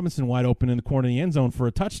Allen Robinson wide open in the corner of the end zone for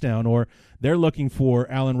a touchdown, or they're looking for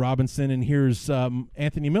Allen Robinson and here's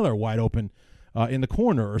Anthony Miller wide open in the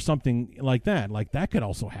corner or something like that. Like, that could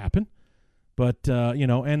also happen. But,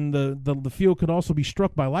 and the field could also be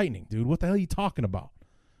struck by lightning, dude. What the hell are you talking about?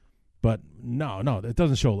 But no, it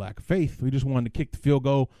doesn't show lack of faith. We just wanted to kick the field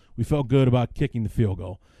goal. We felt good about kicking the field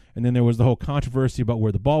goal. And then there was the whole controversy about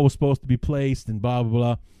where the ball was supposed to be placed and blah, blah,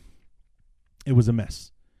 blah. It was a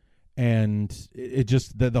mess. And it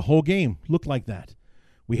just, the whole game looked like that.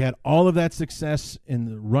 We had all of that success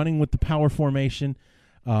in running with the power formation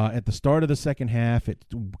at the start of the second half. It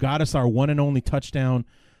got us our one and only touchdown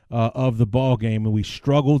of the ball game, and we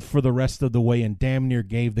struggled for the rest of the way and damn near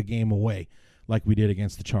gave the game away like we did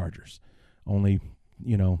against the Chargers. Only,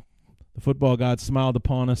 the football god smiled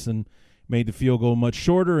upon us and made the field goal much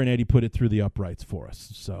shorter, and Eddie put it through the uprights for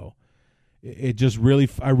us. So it just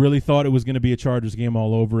I really thought it was going to be a Chargers game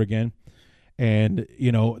all over again. And,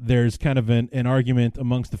 there's kind of an argument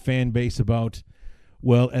amongst the fan base about,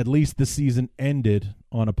 well, at least the season ended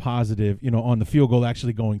on a positive, on the field goal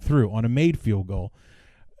actually going through, on a made field goal.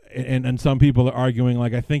 And some people are arguing,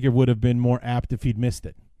 like, I think it would have been more apt if he'd missed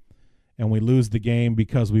it. And we lose the game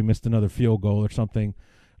because we missed another field goal or something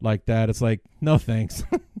like that. It's like, no thanks.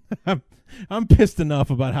 I'm pissed enough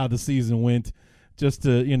about how the season went just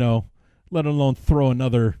to, let alone throw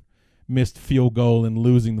another missed field goal and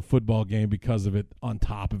losing the football game because of it on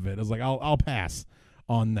top of it. I was like, I'll pass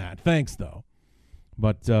on that. Thanks, though.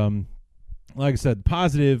 But like I said,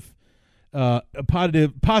 positives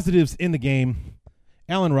in the game.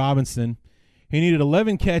 Allen Robinson, he needed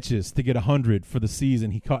 11 catches to get 100 for the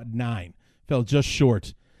season. He caught 9. Fell just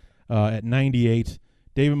short at 98.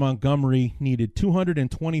 David Montgomery needed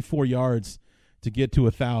 224 yards to get to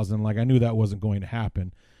 1,000. Like, I knew that wasn't going to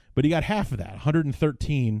happen. But he got half of that,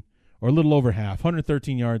 113, or a little over half,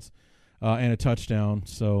 113 yards and a touchdown.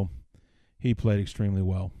 So he played extremely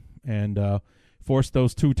well and forced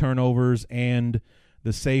those 2 turnovers and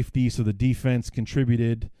the safety, so the defense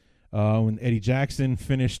contributed. When Eddie Jackson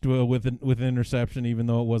finished with an interception, even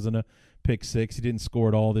though it wasn't a pick six. He didn't score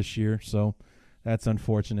at all this year, so that's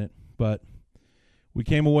unfortunate. But we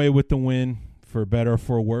came away with the win, for better or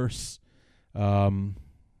for worse, and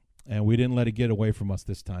we didn't let it get away from us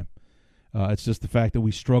this time. It's just the fact that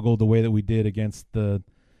we struggled the way that we did against the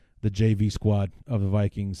JV squad of the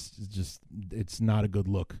Vikings. It's not a good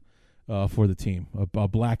look for the team. A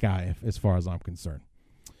black eye as far as I'm concerned.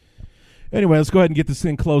 Anyway, let's go ahead and get this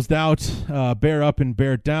thing closed out. Bear up and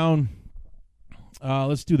bear down.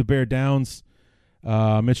 Let's do the bear downs.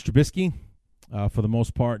 Mitch Trubisky, for the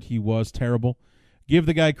most part, he was terrible. Give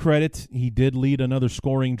the guy credit. He did lead another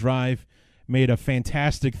scoring drive, made a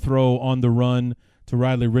fantastic throw on the run to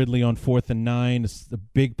Riley Ridley on 4th and 9. It's the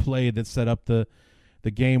big play that set up the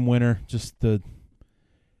game winner.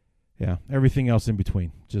 Everything else in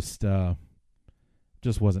between. Just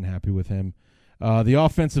wasn't happy with him. The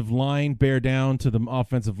offensive line, bear down to the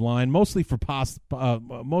offensive line, mostly for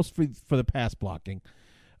the pass blocking.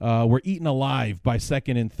 We're eaten alive by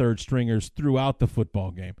second and third stringers throughout the football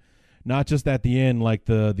game, not just at the end like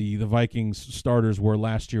the Vikings starters were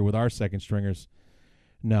last year with our second stringers.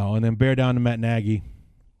 No, and then bear down to Matt Nagy.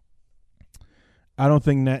 I don't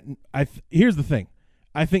think here's the thing.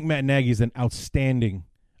 I think Matt Nagy is an outstanding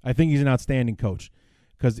coach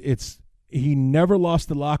because he never lost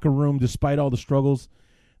the locker room despite all the struggles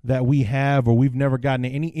that we have, or we've never gotten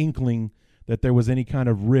any inkling that there was any kind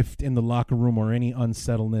of rift in the locker room or any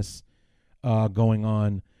unsettledness going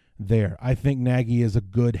on there. I think Nagy is a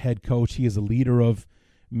good head coach. He is a leader of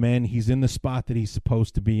men. He's in the spot that he's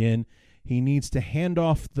supposed to be in. He needs to hand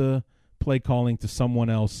off the play calling to someone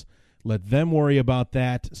else, let them worry about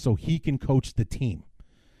that so he can coach the team.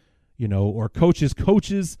 Or coaches coach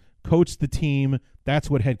the team.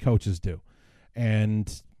 That's what head coaches do.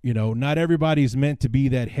 And, not everybody's meant to be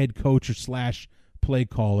that head coach or / play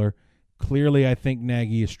caller. Clearly, I think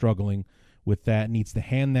Nagy is struggling with that, needs to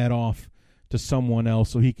hand that off to someone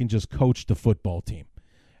else so he can just coach the football team.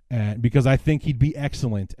 And because I think he'd be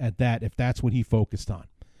excellent at that if that's what he focused on.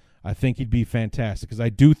 I think he'd be fantastic because I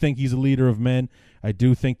do think he's a leader of men. I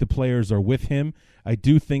do think the players are with him. I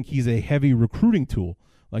do think he's a heavy recruiting tool.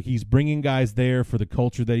 Like, he's bringing guys there for the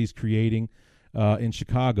culture that he's creating in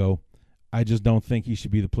Chicago. I just don't think he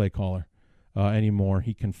should be the play caller. anymore.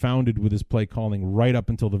 He confounded with his play calling right up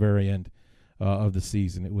until the very end of the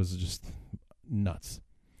season. It was just nuts.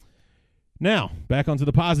 Now, back onto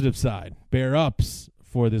the positive side. Bear ups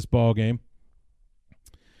for this ball game.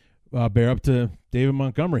 Bear up to David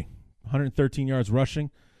Montgomery. 113 yards rushing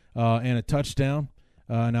and a touchdown.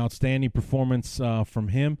 An outstanding performance from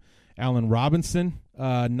him. Allen Robinson,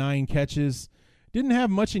 9 catches. Didn't have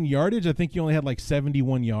much in yardage. I think he only had like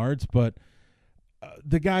 71 yards, but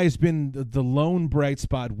the guy has been the lone bright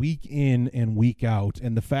spot week in and week out,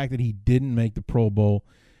 and the fact that he didn't make the Pro Bowl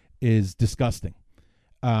is disgusting.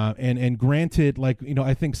 And granted, like,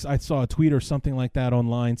 I think I saw a tweet or something like that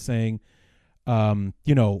online saying,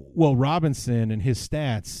 well, Robinson and his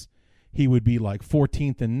stats, he would be like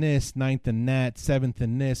 14th in this, 9th in that, 7th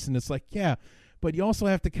in this, and it's like, yeah, but you also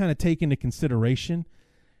have to kind of take into consideration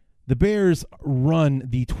the Bears run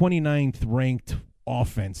the 29th ranked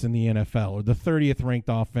offense in the NFL, or the 30th ranked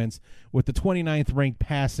offense with the 29th ranked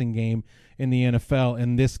passing game in the NFL,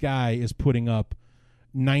 and this guy is putting up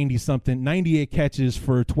 98 catches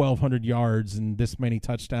for 1,200 yards and this many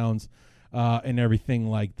touchdowns and everything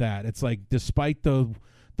like that. It's like, despite the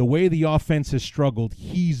way the offense has struggled,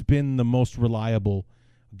 he's been the most reliable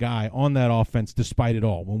guy on that offense despite it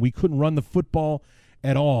all. When we couldn't run the football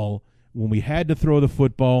at all, when we had to throw the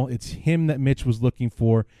football, it's him that Mitch was looking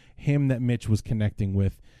for, him that Mitch was connecting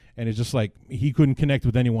with, and it's just like he couldn't connect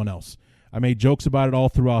with anyone else. I made jokes about it all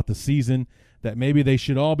throughout the season that maybe they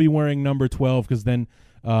should all be wearing number 12 because then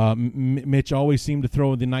Mitch always seemed to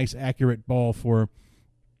throw the nice, accurate ball for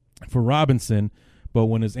Robinson, but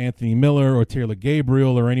when it's Anthony Miller or Taylor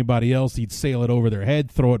Gabriel or anybody else, he'd sail it over their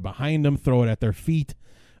head, throw it behind them, throw it at their feet,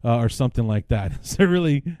 or something like that. It's a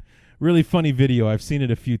really, really funny video. I've seen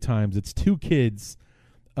it a few times. It's 2 kids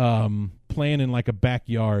playing in like a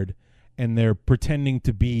backyard, and they're pretending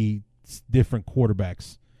to be different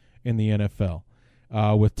quarterbacks in the NFL.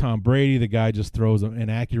 With Tom Brady, the guy just throws an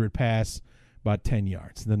accurate pass about 10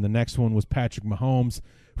 yards. And then the next one was Patrick Mahomes.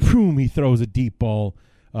 Boom, he throws a deep ball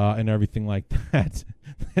and everything like that.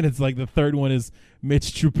 And it's like the third one is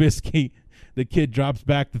Mitch Trubisky. The kid drops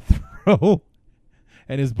back to throw,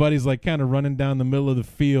 and his buddy's like kind of running down the middle of the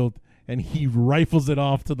field, and he rifles it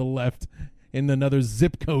off to the left in another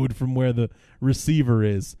zip code from where the receiver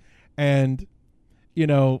is. And,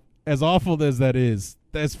 as awful as that is,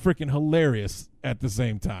 that's freaking hilarious at the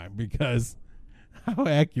same time, because how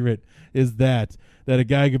accurate is that a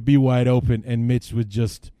guy could be wide open and Mitch would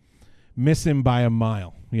just miss him by a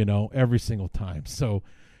mile, every single time. So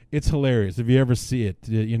it's hilarious. If you ever see it,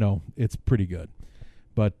 it's pretty good.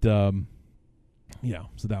 But, so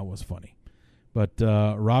that was funny. But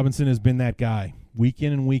Robinson has been that guy week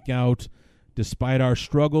in and week out, despite our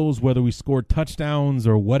struggles, whether we scored touchdowns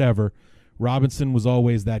or whatever. Robinson was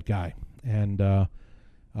always that guy. And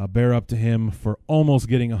bear up to him for almost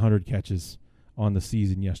getting 100 catches on the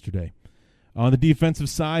season yesterday. On the defensive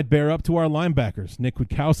side, bear up to our linebackers. Nick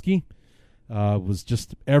Witkowski was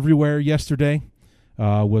just everywhere yesterday.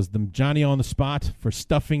 Was the Johnny on the spot for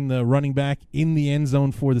stuffing the running back in the end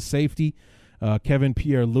zone for the safety. Kevin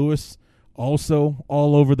Pierre-Louis also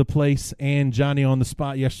all over the place, and Johnny on the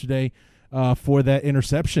spot yesterday for that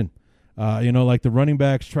interception. Like the running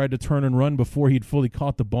backs tried to turn and run before he'd fully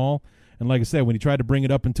caught the ball. And like I said, when he tried to bring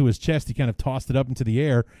it up into his chest, he kind of tossed it up into the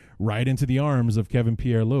air, right into the arms of Kevin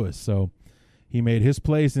Pierre-Louis. So he made his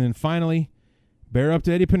plays. And then finally, bear up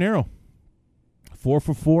to Eddie Pinheiro. 4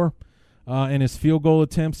 for 4 in his field goal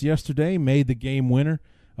attempts yesterday, made the game winner,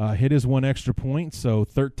 hit his 1 extra point. So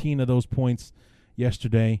 13 of those points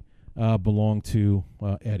yesterday belong to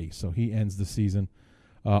Eddie. So he ends the season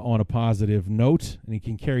on a positive note, and he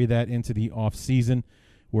can carry that into the offseason,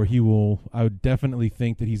 where I would definitely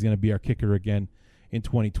think that he's going to be our kicker again in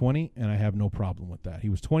 2020, and I have no problem with that. He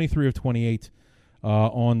was 23 of 28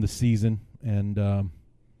 on the season, and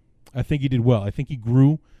I think he did well. I think he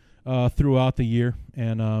grew throughout the year,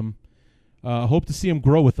 and I hope to see him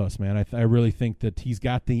grow with us, man. I really think that he's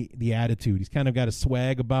got the attitude. He's kind of got a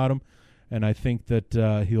swag about him, and I think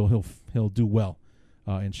that he'll do well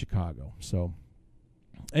in Chicago. So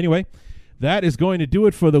anyway, that is going to do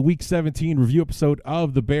it for the Week 17 review episode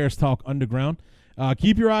of the Bears Talk Underground.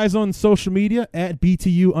 Keep your eyes on social media at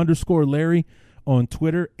BTU_Larry on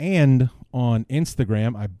Twitter and on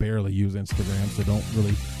Instagram. I barely use Instagram, so don't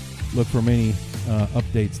really look for many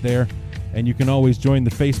updates there. And you can always join the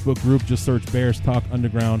Facebook group. Just search Bears Talk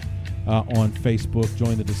Underground on Facebook.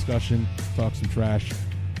 Join the discussion, talk some trash,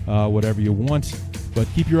 whatever you want. But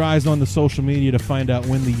keep your eyes on the social media to find out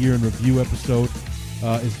when the year in review episode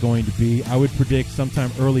is going to be. I would predict sometime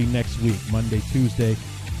early next week, Monday, Tuesday,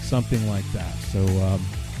 something like that. So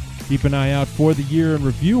keep an eye out for the year in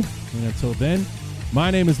review. And until then,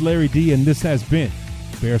 my name is Larry D, and this has been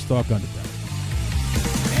Bears Talk Underground.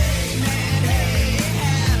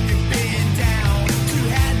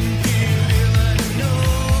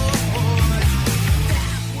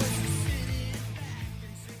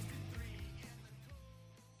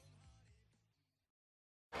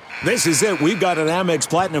 This is it. We've got an Amex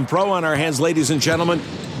Platinum Pro on our hands, ladies and gentlemen.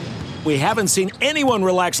 We haven't seen anyone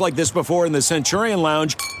relax like this before in the Centurion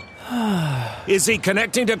Lounge. Is he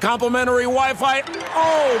connecting to complimentary Wi-Fi?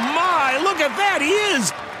 Oh, my! Look at that! He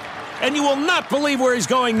is! And you will not believe where he's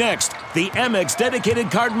going next. The Amex dedicated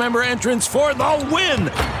card member entrance for the win!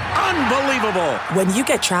 Unbelievable! When you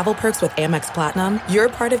get travel perks with Amex Platinum, you're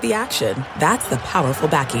part of the action. That's the powerful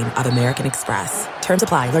backing of American Express. Terms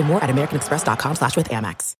apply. Learn more at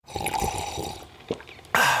americanexpress.com/withAmex.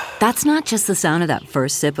 That's not just the sound of that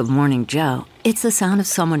first sip of Morning Joe. It's the sound of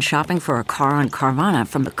someone shopping for a car on Carvana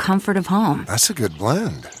from the comfort of home. That's a good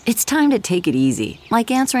blend. It's time to take it easy,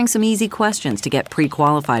 like answering some easy questions to get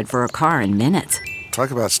pre-qualified for a car in minutes.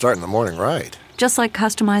 Talk about starting the morning right. Just like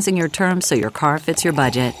customizing your terms so your car fits your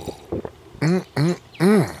budget.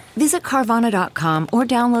 Visit Carvana.com or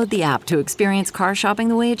download the app to experience car shopping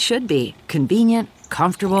the way it should be. Convenient,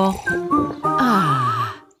 comfortable.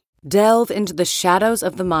 Delve into the shadows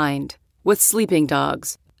of the mind with Sleeping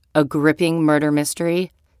Dogs, a gripping murder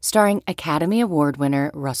mystery starring Academy Award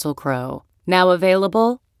winner Russell Crowe. Now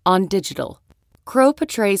available on digital. Crowe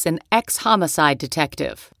portrays an ex-homicide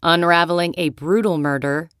detective unraveling a brutal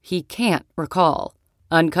murder he can't recall.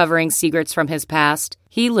 Uncovering secrets from his past,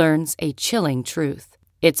 he learns a chilling truth.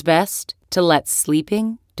 It's best to let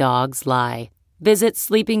sleeping dogs lie. Visit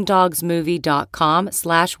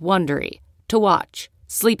sleepingdogsmovie.com/Wondery to watch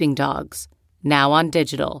Sleeping Dogs, now on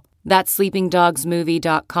digital. That's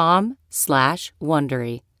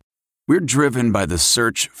sleepingdogsmovie.com/Wondery. We're driven by the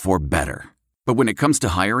search for better. But when it comes to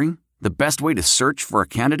hiring, the best way to search for a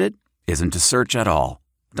candidate isn't to search at all.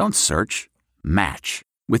 Don't search, match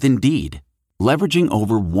with Indeed. Leveraging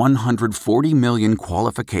over 140 million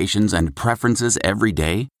qualifications and preferences every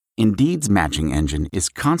day, Indeed's matching engine is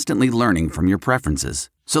constantly learning from your preferences.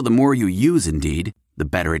 So the more you use Indeed, the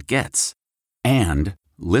better it gets. And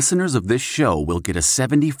listeners of this show will get a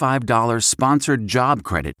 $75 sponsored job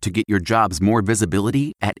credit to get your jobs more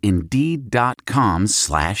visibility at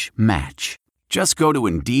Indeed.com/match. Just go to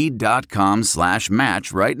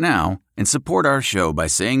Indeed.com/match right now and support our show by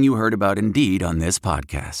saying you heard about Indeed on this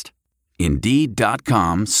podcast.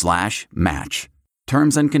 Indeed.com/match.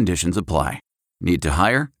 Terms and conditions apply. Need to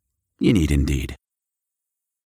hire? You need Indeed.